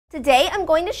Today I'm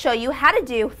going to show you how to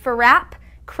do Frap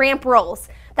cramp rolls.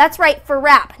 That's right,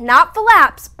 Frap, not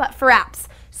flaps, but Fraps.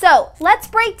 So let's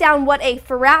break down what a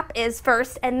Frap is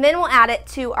first, and then we'll add it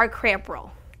to our cramp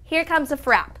roll. Here comes a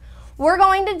Frap. We're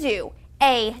going to do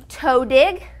a toe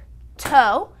dig,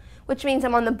 toe, which means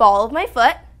I'm on the ball of my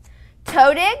foot,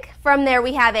 toe dig. From there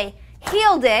we have a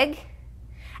heel dig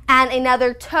and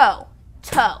another toe,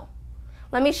 toe.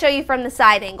 Let me show you from the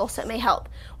side angle so it may help.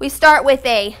 We start with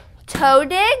a toe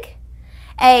dig,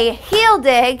 a heel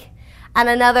dig, and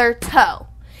another toe.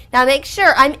 Now make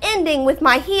sure I'm ending with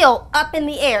my heel up in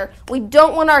the air. We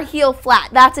don't want our heel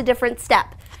flat. That's a different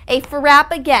step. A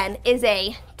Frap again is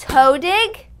a toe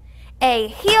dig, a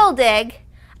heel dig,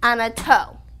 and a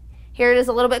toe. Here it is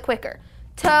a little bit quicker.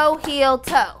 Toe, heel,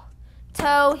 toe.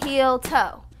 Toe, heel,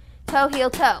 toe. Toe, heel,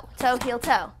 toe. Toe, heel,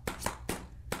 toe.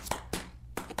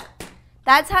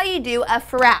 That's how you do a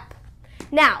Frap.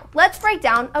 Now, let's break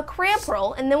down a cramp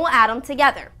roll and then we'll add them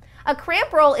together. A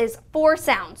cramp roll is 4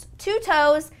 sounds, 2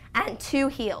 toes and 2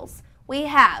 heels. We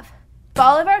have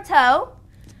ball of our toe,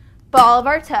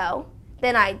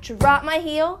 then I drop my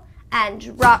heel and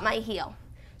drop my heel.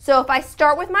 So if I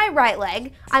start with my right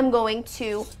leg,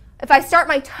 if I start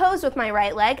my toes with my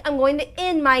right leg, I'm going to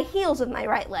end my heels with my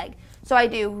right leg. So I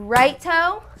do right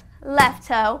toe,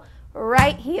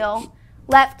 right heel,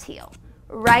 left heel.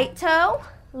 Right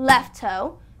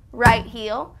toe, right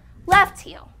heel, left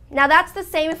heel. Now that's the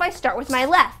same if I start with my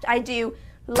left. I do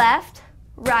left,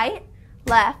 right.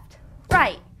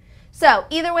 So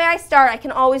either way I start, I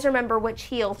can always remember which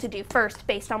heel to do first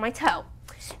based on my toe.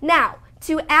 Now,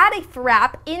 to add a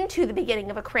Frap into the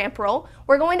beginning of a cramp roll,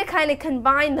 we're going to kind of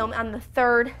combine them on the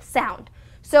 3rd sound.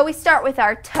 So we start with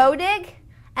our toe dig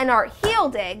and our heel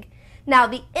dig. Now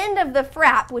the end of the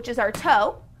Frap, which is our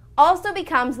toe, also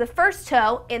becomes the first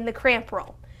toe in the cramp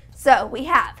roll. So we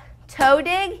have toe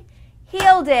dig,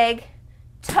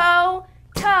 toe,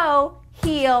 toe,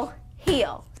 heel,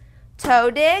 heel.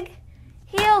 Toe dig,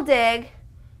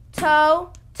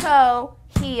 toe, toe,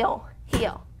 heel,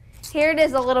 heel. Here it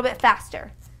is a little bit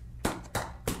faster.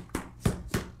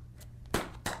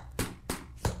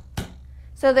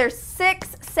 So there's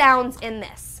 6 sounds in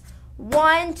this.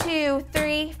 1, 2,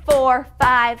 3, 4,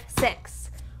 5, 6.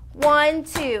 1,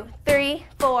 2, 3,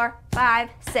 4, 5,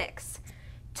 6.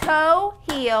 Toe,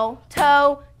 heel,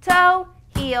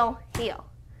 heel, heel.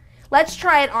 Let's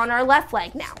try it on our left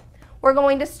leg now. We're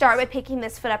going to start by picking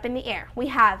this foot up in the air. We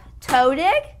have toe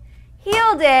dig,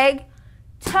 heel dig,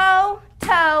 toe,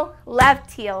 toe,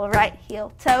 left heel, right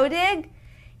heel. Toe dig,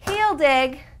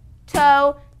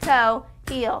 toe, toe,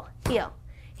 heel, heel.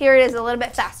 Here it is a little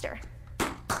bit faster.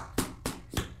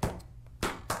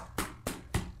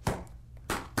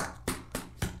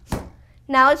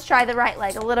 Now let's try the right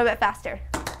leg a little bit faster.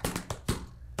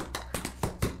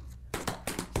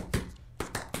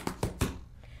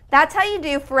 That's how you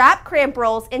do Frap cramp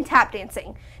rolls in tap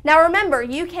dancing. Now remember,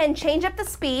 you can change up the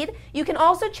speed. You can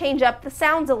also change up the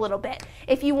sounds a little bit.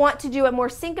 If you want to do it more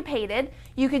syncopated,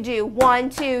 you could do 1,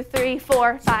 2, 3,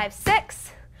 4, 5,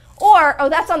 6. Or, oh,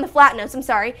 that's on the flat notes, I'm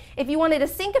sorry. If you wanted to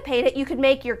syncopate it, you could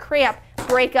make your cramp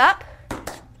break up,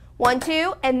 1,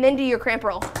 2, and then do your cramp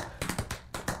roll.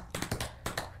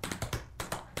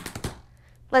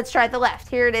 Let's try the left.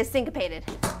 Here it is syncopated.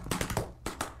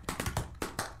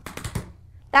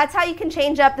 That's how you can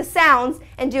change up the sounds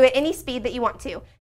and do it any speed that you want to.